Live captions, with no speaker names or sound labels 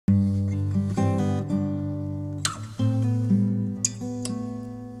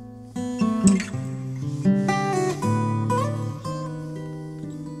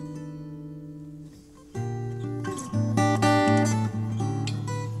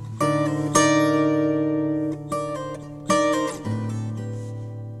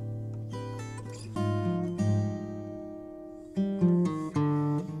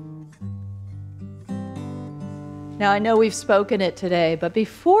Now, I know we've spoken it today, but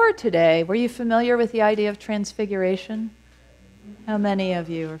before today, were you familiar with the idea of transfiguration? How many of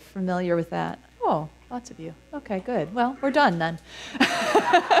you are familiar with that? Oh, lots of you. Okay, good. Well, we're done then.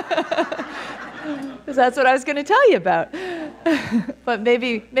 Because that's what I was going to tell you about. But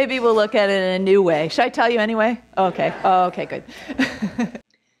maybe we'll look at it in a new way. Should I tell you anyway? Okay. Oh, okay, good.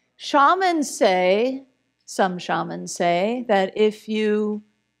 Some shamans say that if you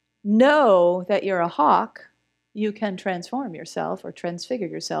know that you're a hawk, you can transform yourself or transfigure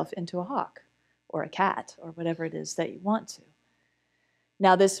yourself into a hawk or a cat or whatever it is that you want to.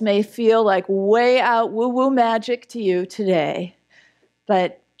 Now, this may feel like way out woo-woo magic to you today,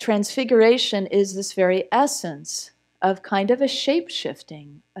 but transfiguration is this very essence of kind of a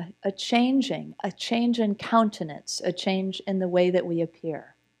shape-shifting, a change in countenance, a change in the way that we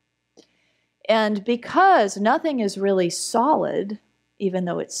appear. And because nothing is really solid, even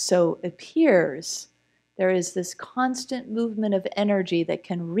though it so appears, there is this constant movement of energy that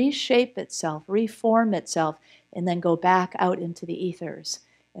can reshape itself, reform itself, and then go back out into the ethers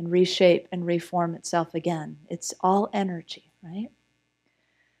and reshape and reform itself again. It's all energy, right?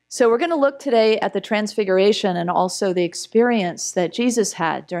 So we're going to look today at the transfiguration and also the experience that Jesus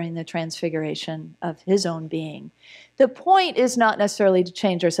had during the transfiguration of his own being. The point is not necessarily to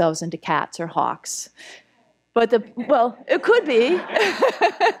change ourselves into cats or hawks. But it could be.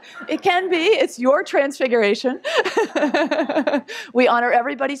 It can be. It's your transfiguration. We honor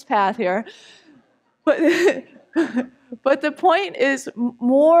everybody's path here. But the point is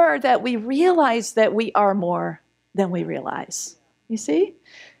more that we realize that we are more than we realize. You see?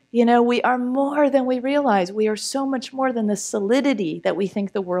 You know, we are more than we realize. We are so much more than the solidity that we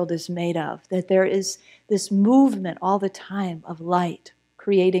think the world is made of, that there is this movement all the time of light,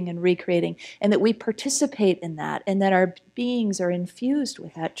 creating and recreating, and that we participate in that, and that our beings are infused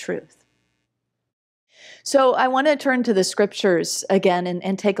with that truth. So I want to turn to the scriptures again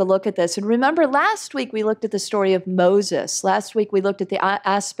and take a look at this. And remember, last week we looked at the story of Moses. Last week we looked at the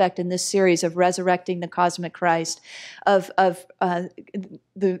aspect in this series of resurrecting the cosmic Christ, of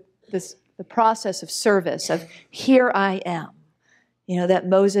the process of service, of here I am, you know, that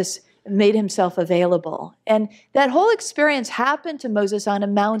Moses made himself available. And that whole experience happened to Moses on a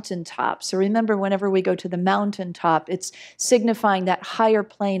mountaintop. So remember, whenever we go to the mountaintop, it's signifying that higher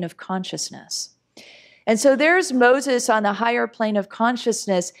plane of consciousness. And so there's Moses on the higher plane of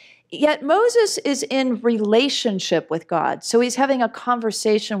consciousness, yet Moses is in relationship with God. So he's having a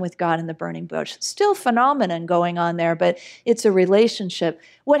conversation with God in the burning bush. Still phenomenon going on there, but it's a relationship.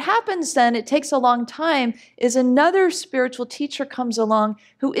 What happens then, it takes a long time, is another spiritual teacher comes along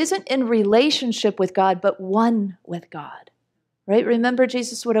who isn't in relationship with God, but one with God, right? Remember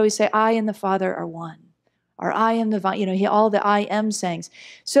Jesus would always say, I and the Father are one, or I am the vine, you know, all the I am sayings.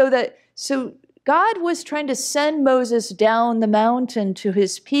 So God was trying to send Moses down the mountain to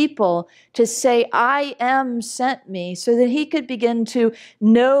his people to say, I am sent me, so that he could begin to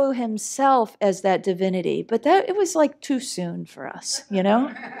know himself as that divinity. But it was like too soon for us, you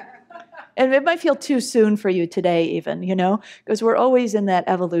know? And it might feel too soon for you today even, you know, because we're always in that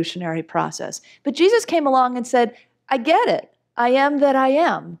evolutionary process. But Jesus came along and said, I get it. I am that I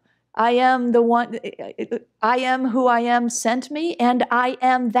am. I am the one, I am who I am sent me, and I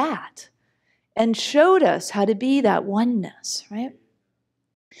am that. And showed us how to be that oneness, right?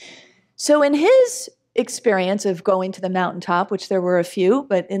 So in his experience of going to the mountaintop, which there were a few,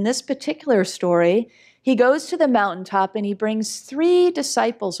 but in this particular story, he goes to the mountaintop and he brings 3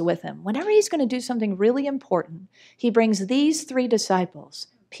 disciples with him. Whenever he's going to do something really important, he brings these 3 disciples,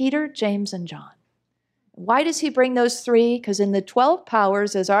 Peter, James, and John. Why does he bring those 3? Because in the 12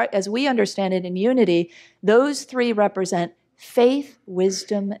 powers, as we understand it in Unity, those 3 represent faith,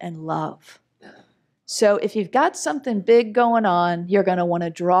 wisdom, and love. So if you've got something big going on, you're going to want to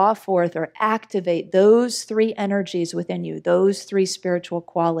draw forth or activate those 3 energies within you, those 3 spiritual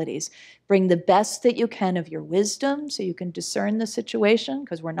qualities. Bring the best that you can of your wisdom so you can discern the situation,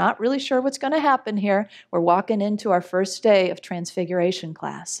 because we're not really sure what's going to happen here. We're walking into our first day of Transfiguration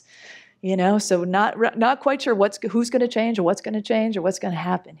class. You know, so not quite sure who's going to change or what's going to change or what's going to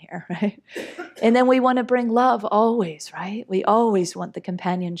happen here, right? And then we want to bring love always, right? We always want the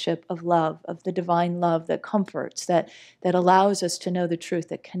companionship of love, of the divine love that comforts, that allows us to know the truth,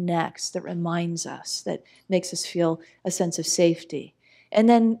 that connects, that reminds us, that makes us feel a sense of safety. And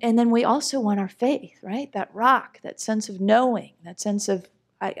then we also want our faith, right? That rock, that sense of knowing, that sense of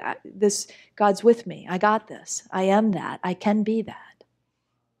this God's with me. I got this. I am that. I can be that.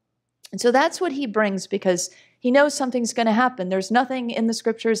 And so that's what he brings, because He knows something's going to happen. There's nothing in the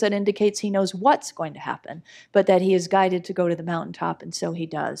scriptures that indicates he knows what's going to happen, but that he is guided to go to the mountaintop, and so he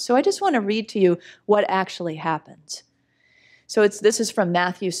does. So I just want to read to you what actually happens. So this is from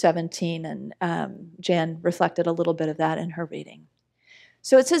Matthew 17, and Jan reflected a little bit of that in her reading.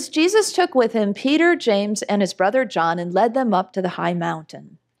 So it says, Jesus took with him Peter, James, and his brother John, and led them up to the high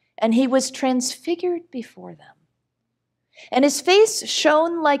mountain. And he was transfigured before them. And his face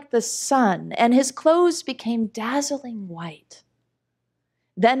shone like the sun, and his clothes became dazzling white.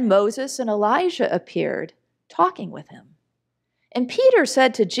 Then Moses and Elijah appeared, talking with him. And Peter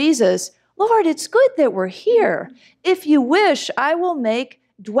said to Jesus, Lord, it's good that we're here. If you wish, I will make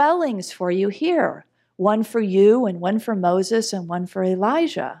dwellings for you here, one for you and one for Moses and one for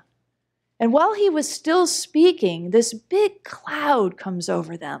Elijah. And while he was still speaking, this big cloud comes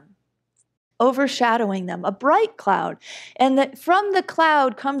over them, overshadowing them, a bright cloud. And that from the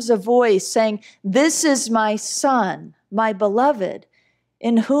cloud comes a voice saying, this is my son, my beloved,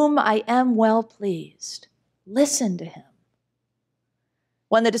 in whom I am well pleased. Listen to him.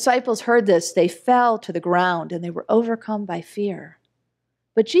 When the disciples heard this, they fell to the ground and they were overcome by fear.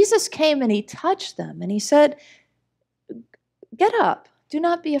 But Jesus came and he touched them and he said, get up, do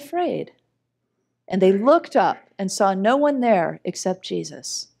not be afraid. And they looked up and saw no one there except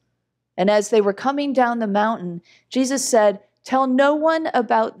Jesus. And as they were coming down the mountain, Jesus said, tell no one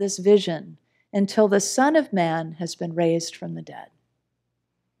about this vision until the Son of Man has been raised from the dead.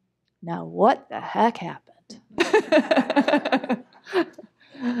 Now, what the heck happened?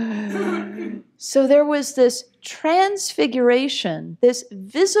 So there was this transfiguration, this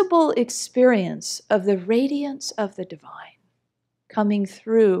visible experience of the radiance of the divine coming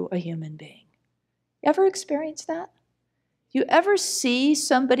through a human being. You ever experienced that? You ever see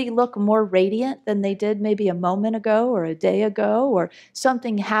somebody look more radiant than they did maybe a moment ago or a day ago, or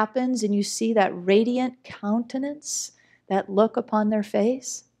something happens and you see that radiant countenance, that look upon their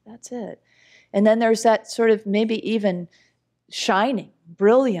face? That's it. And then there's that sort of maybe even shining,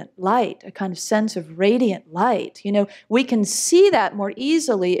 brilliant light, a kind of sense of radiant light. You know, we can see that more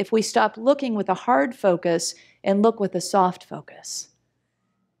easily if we stop looking with a hard focus and look with a soft focus.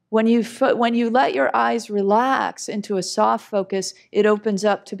 When you let your eyes relax into a soft focus, it opens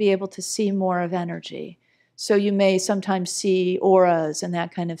up to be able to see more of energy. So you may sometimes see auras and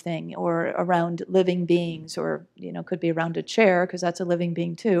that kind of thing, or around living beings, or, could be around a chair, because that's a living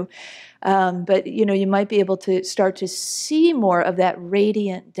being too. But, you might be able to start to see more of that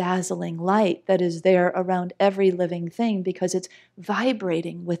radiant, dazzling light that is there around every living thing, because it's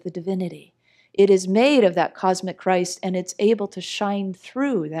vibrating with the divinity. It is made of that cosmic Christ, and it's able to shine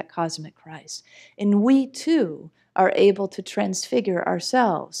through that cosmic Christ. And we, too, are able to transfigure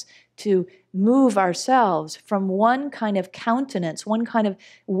ourselves, to move ourselves from one kind of countenance, one kind of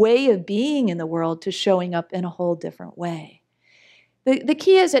way of being in the world, to showing up in a whole different way. The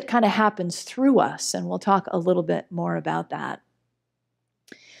key is it kind of happens through us, and we'll talk a little bit more about that.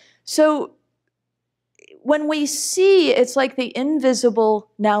 So when we see, it's like the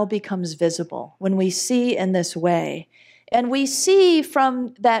invisible now becomes visible when we see in this way. And we see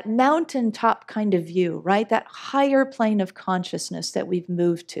from that mountaintop kind of view, right? That higher plane of consciousness that we've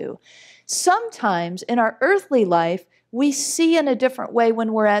moved to. Sometimes in our earthly life, we see in a different way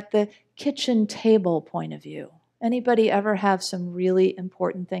when we're at the kitchen table point of view. Anybody ever have some really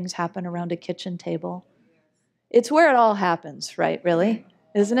important things happen around a kitchen table? It's where it all happens, right? Really?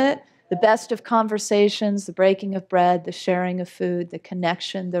 Isn't it? The best of conversations, the breaking of bread, the sharing of food, the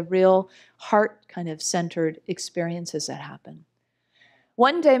connection, the real heart kind of centered experiences that happen.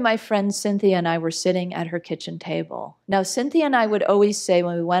 One day, my friend Cynthia and I were sitting at her kitchen table. Now, Cynthia and I would always say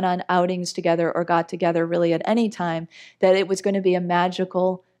when we went on outings together or got together really at any time that it was going to be a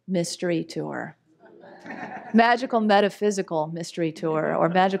magical mystery tour. Magical metaphysical mystery tour, or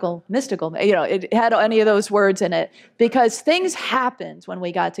magical mystical, it had any of those words in it, because things happened when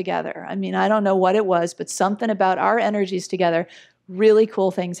we got together. I mean, I don't know what it was, but something about our energies together, really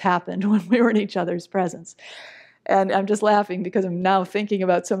cool things happened when we were in each other's presence. And I'm just laughing because I'm now thinking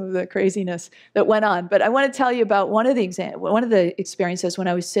about some of the craziness that went on. But I want to tell you about one of the experiences when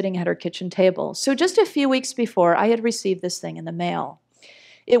I was sitting at her kitchen table. So just a few weeks before, I had received this thing in the mail.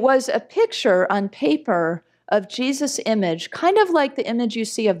 It was a picture on paper of Jesus' image, kind of like the image you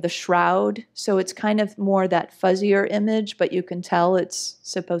see of the shroud. So it's kind of more that fuzzier image, but you can tell it's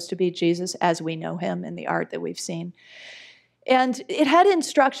supposed to be Jesus as we know him in the art that we've seen. And it had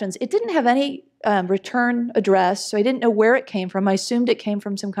instructions. It didn't have any return address, so I didn't know where it came from. I assumed it came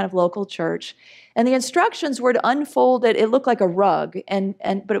from some kind of local church. And the instructions were to unfold it. It looked like a rug,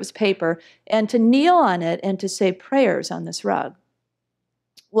 but it was paper, and to kneel on it and to say prayers on this rug.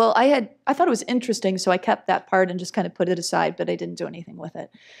 Well, I thought it was interesting, so I kept that part and just kind of put it aside, but I didn't do anything with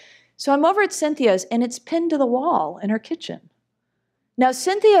it. So I'm over at Cynthia's, and it's pinned to the wall in her kitchen. Now,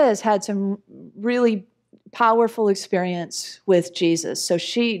 Cynthia has had some really powerful experience with Jesus. So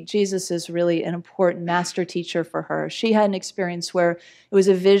Jesus is really an important master teacher for her. She had an experience where it was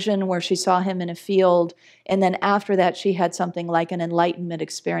a vision where she saw him in a field, and then after that she had something like an enlightenment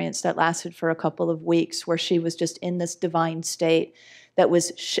experience that lasted for a couple of weeks, where she was just in this divine state that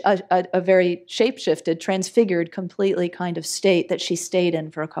was a very shapeshifted, transfigured, completely kind of state that she stayed in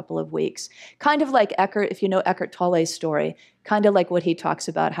for a couple of weeks. Kind of like Eckhart, if you know Eckhart Tolle's story, kind of like what he talks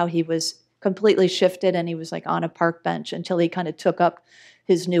about, how he was completely shifted and he was like on a park bench until he kind of took up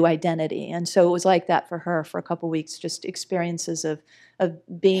his new identity. And so it was like that for her for a couple of weeks, just experiences of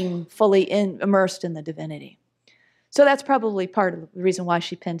being fully immersed in the divinity. So that's probably part of the reason why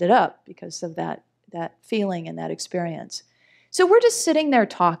she pinned it up, because of that feeling and that experience. So we're just sitting there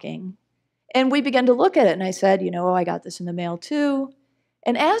talking, and we began to look at it, and I said, I got this in the mail too.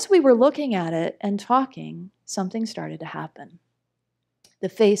 And as we were looking at it and talking, something started to happen. The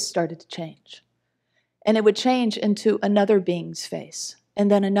face started to change. And it would change into another being's face,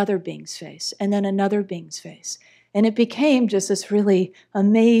 and then another being's face, and then another being's face. And it became just this really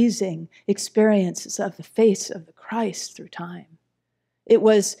amazing experience of the face of the Christ through time. It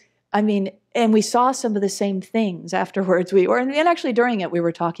was, and we saw some of the same things afterwards. And actually during it, we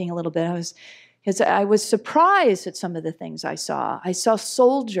were talking a little bit. I was surprised at some of the things I saw. I saw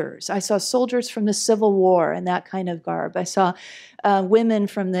soldiers. I saw soldiers from the Civil War in that kind of garb. I saw women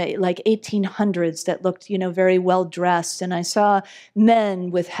from the 1800s that looked, very well dressed. And I saw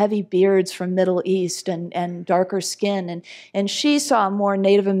men with heavy beards from Middle East and darker skin. And she saw more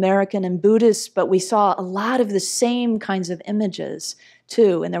Native American and Buddhist, but we saw a lot of the same kinds of images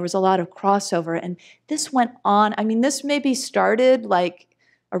too. And there was a lot of crossover. And this went on. This maybe started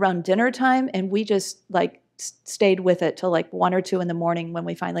around dinner time, and we just stayed with it till 1 or 2 in the morning when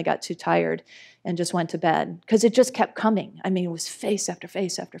we finally got too tired and just went to bed, because it just kept coming. It was face after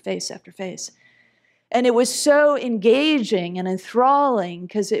face after face after face. And it was so engaging and enthralling,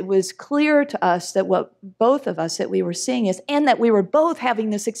 because it was clear to us that what both of us that we were seeing is, and that we were both having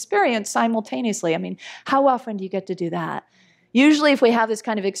this experience simultaneously. How often do you get to do that? Usually if we have this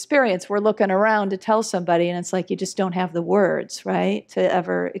kind of experience, we're looking around to tell somebody, and it's like you just don't have the words, right, to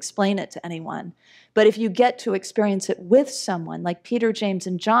ever explain it to anyone. But if you get to experience it with someone like Peter, James,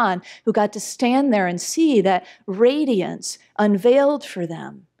 and John, who got to stand there and see that radiance unveiled for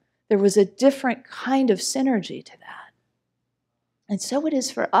them, there was a different kind of synergy to that. And so it is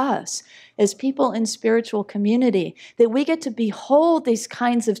for us as people in spiritual community, that we get to behold these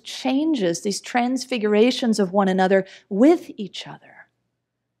kinds of changes, these transfigurations of one another with each other.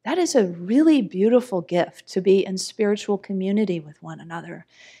 That is a really beautiful gift, to be in spiritual community with one another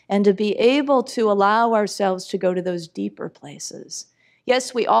and to be able to allow ourselves to go to those deeper places.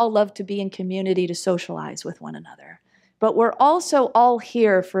 Yes, we all love to be in community to socialize with one another, but we're also all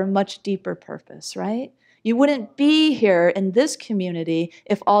here for a much deeper purpose, right? You wouldn't be here in this community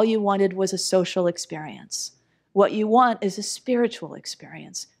if all you wanted was a social experience. What you want is a spiritual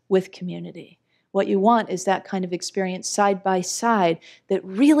experience with community. What you want is that kind of experience side by side that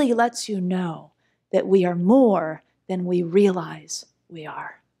really lets you know that we are more than we realize we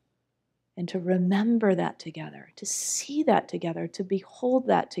are. And to remember that together, to see that together, to behold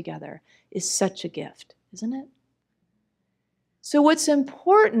that together is such a gift, isn't it? So what's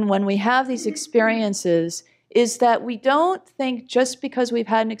important when we have these experiences is that we don't think just because we've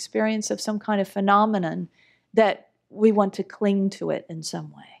had an experience of some kind of phenomenon that we want to cling to it in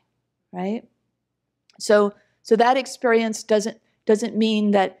some way, right? So that experience doesn't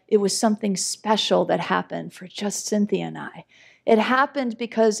mean that it was something special that happened for just Cynthia and I. It happened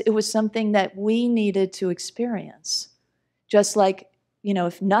because it was something that we needed to experience. Just like,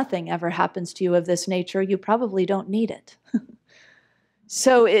 if nothing ever happens to you of this nature, you probably don't need it.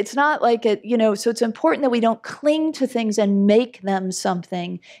 So it's not like it, so it's important that we don't cling to things and make them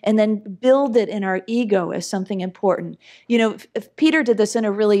something and then build it in our ego as something important. If Peter did this in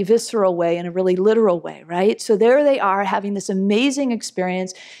a really visceral way, in a really literal way, right? So there they are having this amazing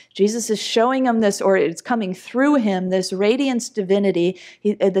experience. Jesus is showing them this, or it's coming through him, this radiance divinity,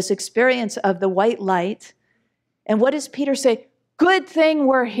 this experience of the white light. And what does Peter say? Good thing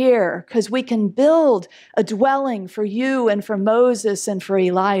we're here, because we can build a dwelling for you and for Moses and for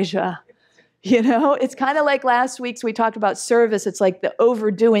Elijah. It's kind of like last week's we talked about service. It's like the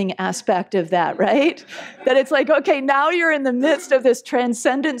overdoing aspect of that, right? That it's like, okay, now you're in the midst of this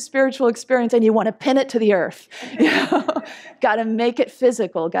transcendent spiritual experience and you want to pin it to the earth. Got to make it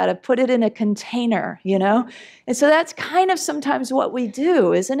physical, got to put it in a container, And so that's kind of sometimes what we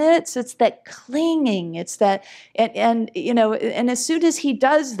do, isn't it? It's that clinging. It's that, and as soon as he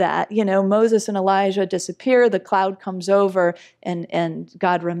does that, Moses and Elijah disappear, the cloud comes over, and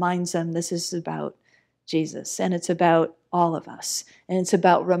God reminds them this is about Jesus, and it's about all of us, and it's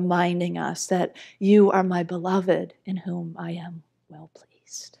about reminding us that you are my beloved in whom I am well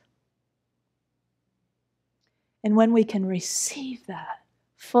pleased. And when we can receive that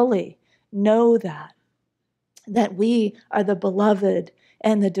fully, know that we are the beloved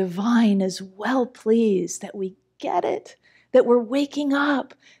and the divine is well pleased, that we get it, that we're waking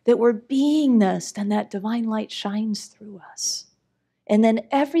up, that we're beingness, and that divine light shines through us. And then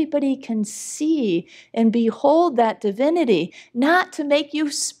everybody can see and behold that divinity, not to make you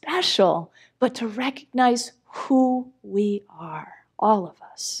special, but to recognize who we are, all of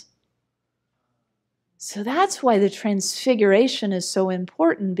us. So that's why the transfiguration is so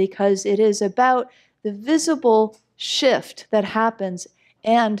important, because it is about the visible shift that happens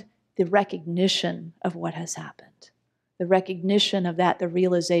and the recognition of what has happened. The recognition of that, the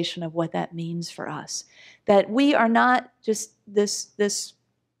realization of what that means for us. That we are not just this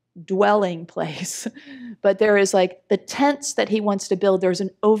dwelling place, but there is like the tents that he wants to build. There's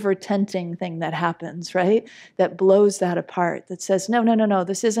an over-tenting thing that happens, right? That blows that apart, that says, no,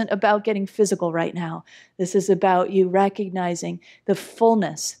 this isn't about getting physical right now. This is about you recognizing the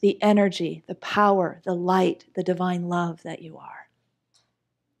fullness, the energy, the power, the light, the divine love that you are.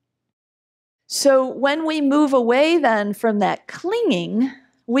 So when we move away then from that clinging,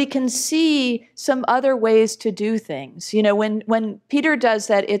 we can see some other ways to do things. When Peter does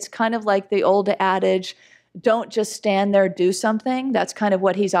that, it's kind of like the old adage, don't just stand there, do something. That's kind of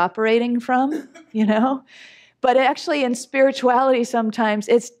what he's operating from, But actually in spirituality sometimes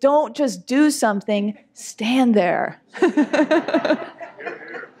it's don't just do something, stand there.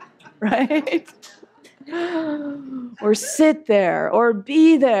 Right? Or sit there, or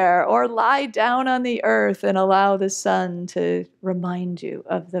be there, or lie down on the earth and allow the sun to remind you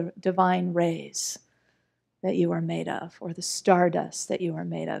of the divine rays that you are made of, or the stardust that you are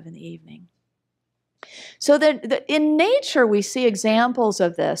made of in the evening. So that in nature we see examples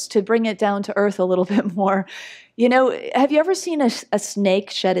of this, to bring it down to earth a little bit more. Have you ever seen a snake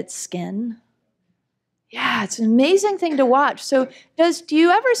shed its skin? Yeah, it's an amazing thing to watch. So do you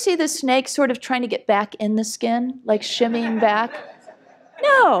ever see the snake sort of trying to get back in the skin, like shimmying back?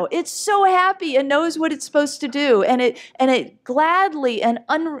 No, it's so happy and knows what it's supposed to do. And it gladly and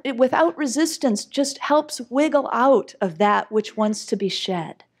without resistance just helps wiggle out of that which wants to be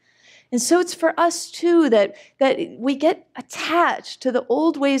shed. And so it's for us too that we get attached to the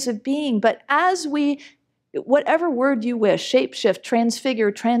old ways of being, but as we, whatever word you wish, shapeshift, transfigure,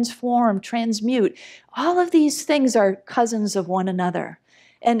 transform, transmute, all of these things are cousins of one another.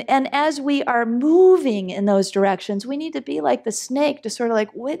 And as we are moving in those directions, we need to be like the snake, to sort of like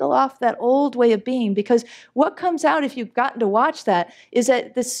wiggle off that old way of being, because what comes out, if you've gotten to watch that, is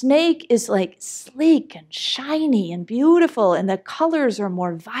that the snake is like sleek and shiny and beautiful, and the colors are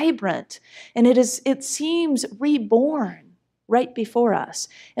more vibrant, and it seems reborn right before us.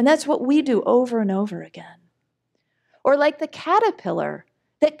 And that's what we do over and over again. Or like the caterpillar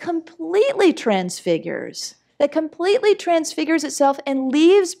that completely transfigures itself and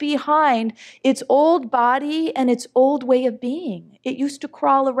leaves behind its old body and its old way of being. It used to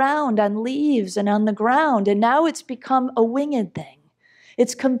crawl around on leaves and on the ground, and now it's become a winged thing.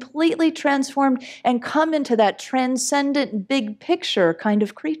 It's completely transformed and come into that transcendent big picture kind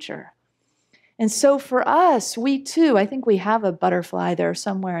of creature. And so for us, we too, I think we have a butterfly there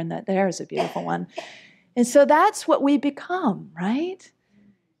somewhere, and that there's a beautiful one. And so that's what we become, right?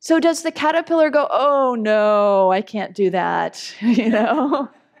 So does the caterpillar go, oh no, I can't do that,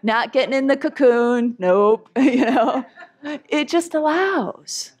 not getting in the cocoon, nope, it just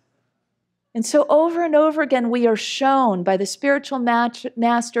allows. And so over and over again, we are shown by the spiritual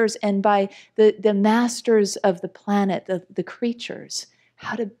masters and by the masters of the planet, the creatures,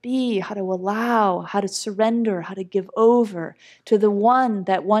 how to be, how to allow, how to surrender, how to give over to the one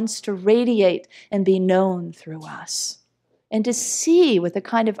that wants to radiate and be known through us. And to see with the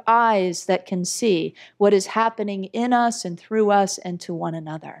kind of eyes that can see what is happening in us and through us and to one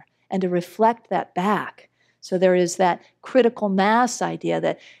another, and to reflect that back. So there is that critical mass idea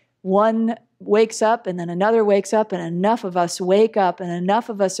that one wakes up, and then another wakes up, and enough of us wake up, and enough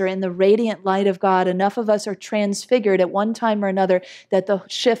of us are in the radiant light of God, enough of us are transfigured at one time or another, that the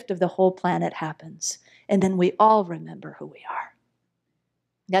shift of the whole planet happens. And then we all remember who we are.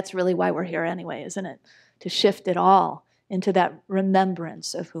 That's really why we're here anyway, isn't it? To shift it all into that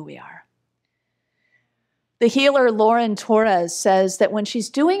remembrance of who we are. The healer Lauren Torres says that when she's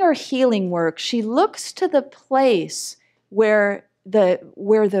doing her healing work, she looks to the place where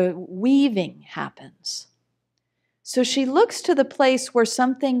the weaving happens. So she looks to the place where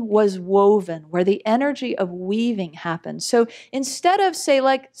something was woven, where the energy of weaving happens. So instead of say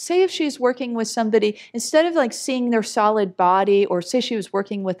if she's working with somebody, instead of like seeing their solid body, or say she was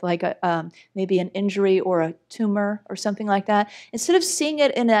working with like maybe an injury or a tumor or something like that, instead of seeing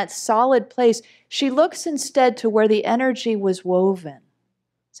it in that solid place, she looks instead to where the energy was woven.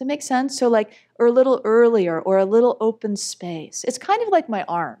 Does that make sense? So like, or a little earlier, or a little open space. It's kind of like my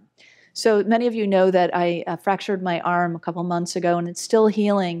arm. So many of you know that I fractured my arm a couple months ago, and it's still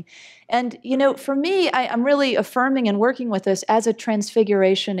healing. And, for me, I'm really affirming and working with this as a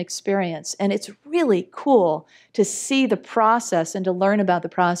transfiguration experience. And it's really cool to see the process and to learn about the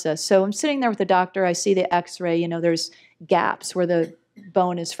process. So I'm sitting there with the doctor. I see the x-ray. There's gaps where the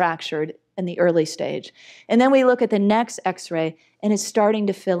bone is fractured in the early stage. And then we look at the next x-ray, and it's starting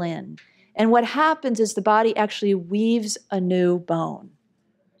to fill in. And what happens is the body actually weaves a new bone.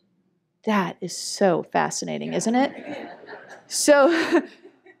 That is so fascinating, isn't it? So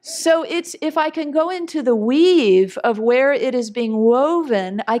it's, if I can go into the weave of where it is being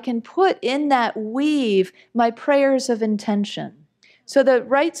woven, I can put in that weave my prayers of intention. So the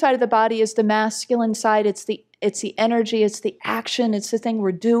right side of the body is the masculine side. It's the energy, it's the action, it's the thing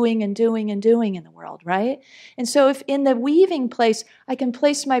we're doing and doing and doing in the world, right? And so if in the weaving place, I can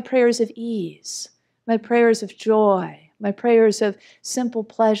place my prayers of ease, my prayers of joy, my prayers of simple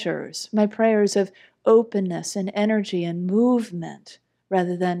pleasures, my prayers of openness and energy and movement,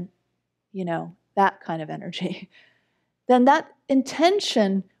 rather than, that kind of energy, then that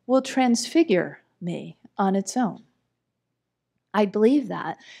intention will transfigure me on its own. I believe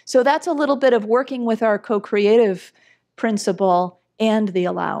that. So that's a little bit of working with our co-creative principle and the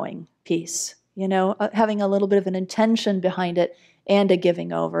allowing piece, having a little bit of an intention behind it and a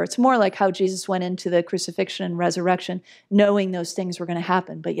giving over. It's more like how Jesus went into the crucifixion and resurrection, knowing those things were going to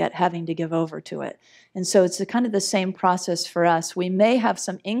happen, but yet having to give over to it. And so it's kind of the same process for us. We may have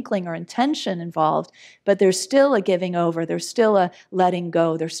some inkling or intention involved, but there's still a giving over. There's still a letting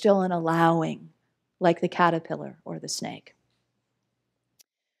go. There's still an allowing, like the caterpillar or the snake.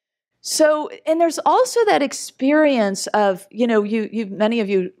 So, and there's also that experience of, many of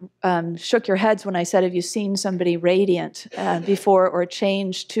you shook your heads when I said, have you seen somebody radiant before, or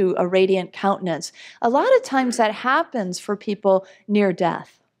changed to a radiant countenance? A lot of times that happens for people near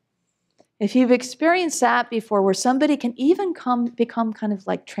death. If you've experienced that before, where somebody can even become kind of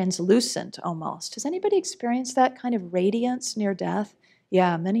like translucent almost. Has anybody experienced that kind of radiance near death?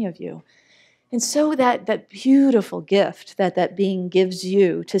 Yeah, many of you. And so that beautiful gift that being gives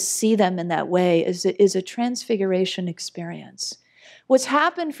you to see them in that way is a transfiguration experience. What's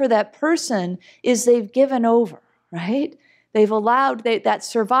happened for that person is they've given over, right? They've allowed, that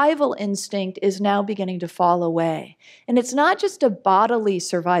survival instinct is now beginning to fall away. And it's not just a bodily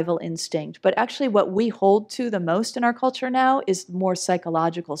survival instinct, but actually what we hold to the most in our culture now is more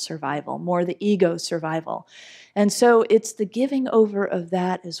psychological survival, more the ego survival. And so it's the giving over of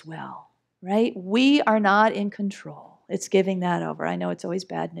that as well. Right? We are not in control. It's giving that over. I know it's always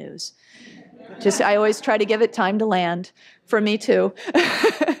bad news. I always try to give it time to land, for me too,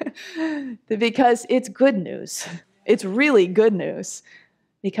 because it's good news. It's really good news.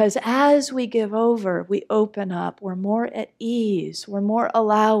 Because as we give over, we open up. We're more at ease. We're more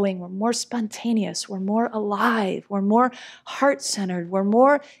allowing. We're more spontaneous. We're more alive. We're more heart-centered. We're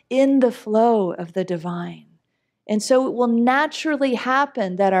more in the flow of the divine. And so it will naturally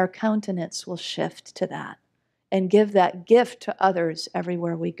happen that our countenance will shift to that and give that gift to others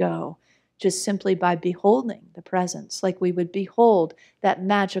everywhere we go, just simply by beholding the presence, like we would behold that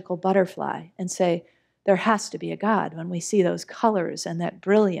magical butterfly and say, there has to be a God when we see those colors and that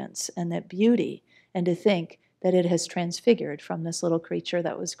brilliance and that beauty, and to think that it has transfigured from this little creature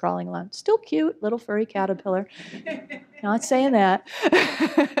that was crawling along. Still cute, little furry caterpillar. Not saying that.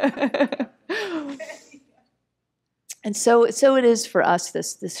 And so it is for us,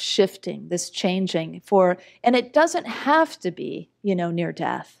 this shifting, this changing and it doesn't have to be, near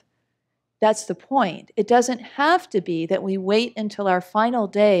death. That's the point. It doesn't have to be that we wait until our final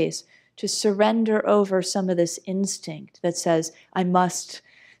days to surrender over some of this instinct that says, I must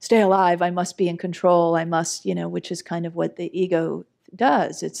stay alive, I must be in control, I must, which is kind of what the ego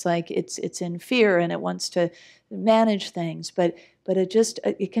does. It's like it's in fear and it wants to manage things, but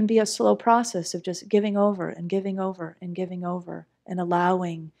it can be a slow process of just giving over and giving over and giving over and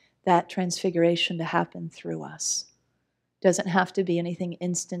allowing that transfiguration to happen through us. Doesn't have to be anything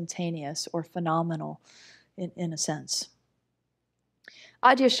instantaneous or phenomenal in a sense.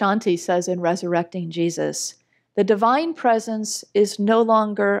 Adyashanti says in Resurrecting Jesus, the divine presence is no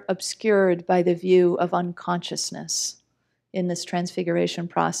longer obscured by the view of unconsciousness in this transfiguration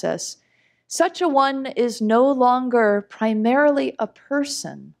process. Such a one is no longer primarily a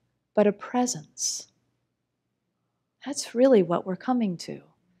person, but a presence. That's really what we're coming to.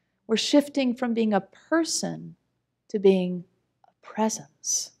 We're shifting from being a person to being a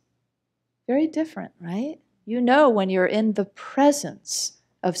presence. Very different, right? You know when you're in the presence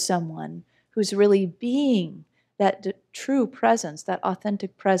of someone who's really being that true presence, that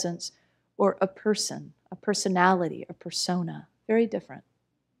authentic presence, or a person, a personality, a persona. Very different.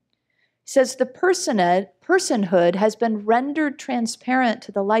 He says the personhood has been rendered transparent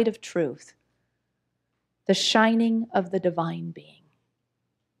to the light of truth, the shining of the divine being.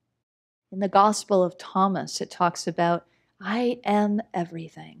 In the Gospel of Thomas, it talks about, I am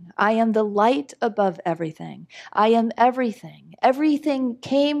everything. I am the light above everything. I am everything. Everything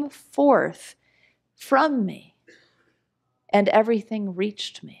came forth from me, and everything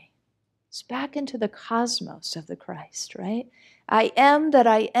reached me. It's back into the cosmos of the Christ, right? I am that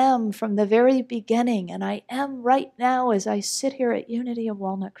I am from the very beginning, and I am right now as I sit here at Unity of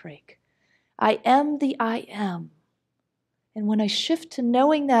Walnut Creek. I am the I am. And when I shift to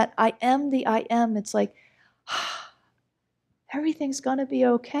knowing that I am the I am, it's like, everything's going to be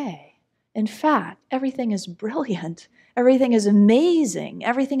okay. In fact, everything is brilliant. Everything is amazing.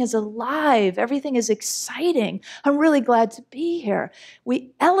 Everything is alive. Everything is exciting. I'm really glad to be here.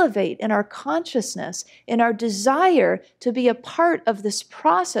 We elevate in our consciousness, in our desire to be a part of this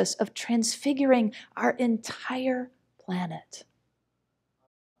process of transfiguring our entire planet.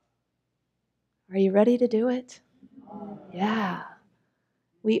 Are you ready to do it? Yeah.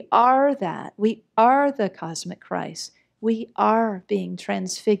 We are that. We are the cosmic Christ. We are being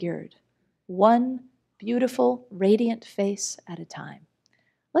transfigured, one beautiful, radiant face at a time.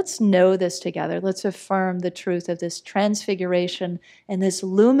 Let's know this together. Let's affirm the truth of this transfiguration and this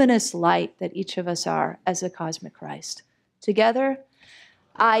luminous light that each of us are as a cosmic Christ. Together,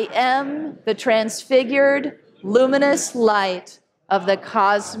 I am the transfigured, luminous light of the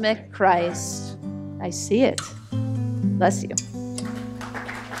cosmic Christ. I see it. Bless you.